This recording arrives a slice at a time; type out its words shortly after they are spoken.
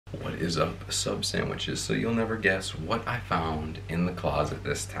What is up, sub sandwiches? So you'll never guess what I found in the closet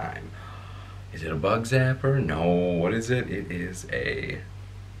this time. Is it a bug zapper? No, what is it? It is a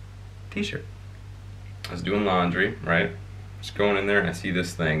t-shirt. I was doing laundry, right? Just going in there and I see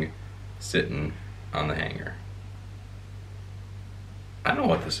this thing sitting on the hanger. I know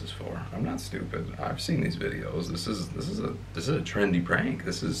what this is for. I'm not stupid. I've seen these videos. This is a trendy prank.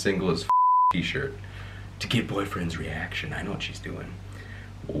 This is single as t-shirt to get boyfriend's reaction. I know what she's doing.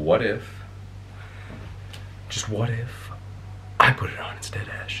 What if, just what if, I put it on instead,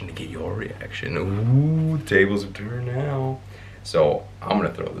 Ashton, to get your reaction? Ooh, the tables have turned now. So I'm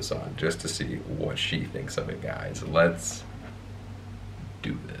gonna throw this on just to see what she thinks of it, guys. Let's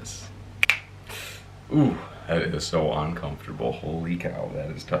do this. Ooh, that is so uncomfortable. Holy cow,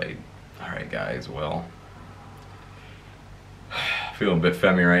 that is tight. All right, guys, well, feeling a bit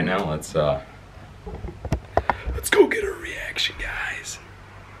femmy right now. Let's go get her reaction, guys.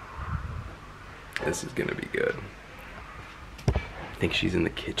 This is gonna be good. I think she's in the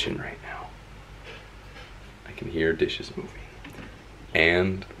kitchen right now. I can hear dishes moving.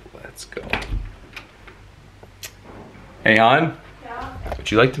 And let's go. Hey, hon. Yeah? Would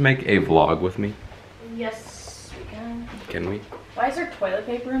you like to make a vlog with me? Yes, we can. Can we? Why is there toilet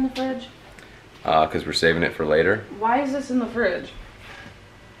paper in the fridge? Because we're saving it for later. Why is this in the fridge?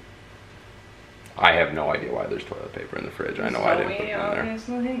 I have no idea why there's toilet paper in the fridge. I know I didn't put it in there.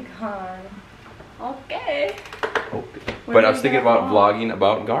 Obviously gone. Okay. Okay. But I was thinking about vlogging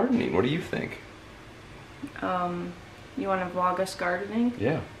about gardening. What do you think? You want to vlog us gardening?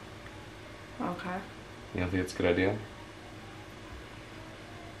 Yeah. Okay. You don't think it's a good idea?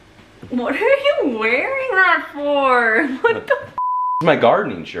 What are you wearing that for? What the f? It's my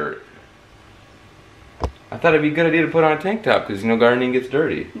gardening shirt. I thought it'd be a good idea to put on a tank top because you know gardening gets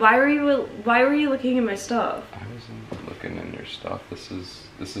dirty. Why were you looking at my stuff? I wasn't looking in your stuff. This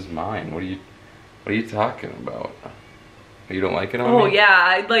is mine. What are you talking about? You don't like it on me? Oh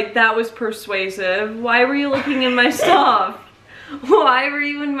yeah, like that was persuasive. Why were you looking in my stuff? Why were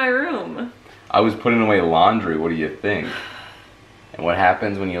you in my room? I was putting away laundry. What do you think? And what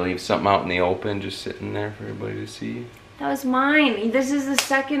happens when you leave something out in the open just sitting there for everybody to see? That was mine. This is the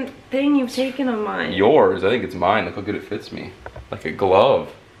second thing you've taken of mine. Yours? I think it's mine. Look how good it fits me. Like a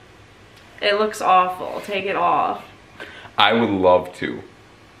glove. It looks awful. Take it off. I would love to,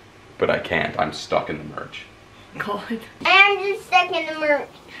 but I can't. I'm stuck in the merch. God. I'm just stuck in the merch.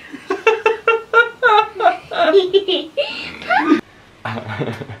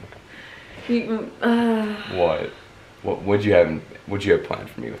 What would you have planned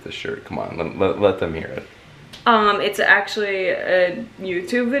for me with this shirt? Come on, let them hear it. It's actually a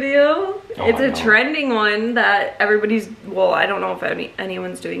YouTube video. It's a trending one that everybody's, well, I don't know if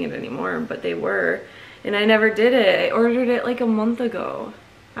anyone's doing it anymore, but they were. And I never did it. I ordered it like a month ago.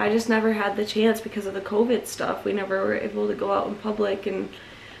 I just never had the chance because of the COVID stuff. We never were able to go out in public, and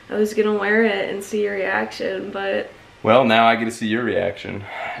I was gonna wear it and see your reaction, but... Well, now I get to see your reaction.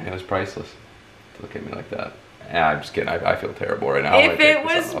 And it was priceless to look at me like that. Yeah, I'm just kidding. I feel terrible right now. If it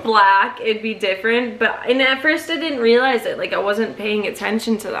was black, it'd be different, and at first I didn't realize it. Like, I wasn't paying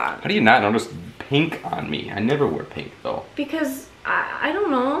attention to that. How do you not notice pink on me? I never wear pink, though. Because, I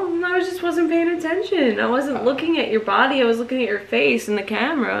don't know. I just wasn't paying attention. I wasn't looking at your body. I was looking at your face in the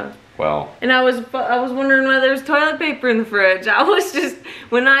camera. Well. And I was wondering why there was toilet paper in the fridge. I was just,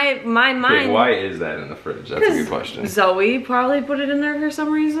 my mind... Okay, why is that in the fridge? That's a good question. Zoe probably put it in there for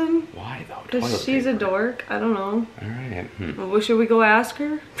some reason. Why, though? Because she's a dork. I don't know. Alright. Well, should we go ask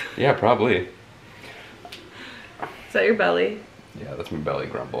her? Yeah, probably. Is that your belly? Yeah, that's my belly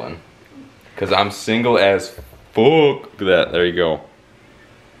grumbling. Because I'm single as fuck. Look at that. There you go.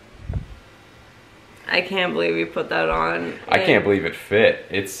 I can't believe you put that on. I can't believe it fit.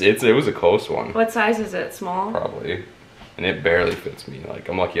 It was a close one. What size is it? Small? Probably. And it barely fits me. Like,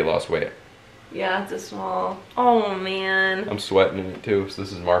 I'm lucky I lost weight. Yeah, it's a small. Oh, man. I'm sweating in it too, so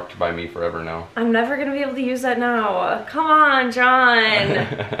this is marked by me forever now. I'm never gonna be able to use that now. Come on,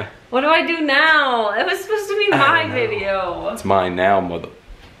 John. What do I do now? It was supposed to be my video. It's mine now, mother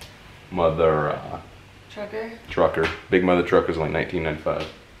trucker. Big mother trucker's only $19.95.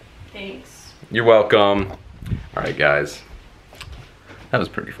 Thanks. You're welcome. All right, guys. That was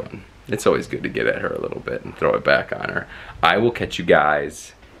pretty fun. It's always good to get at her a little bit and throw it back on her. I will catch you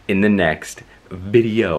guys in the next video.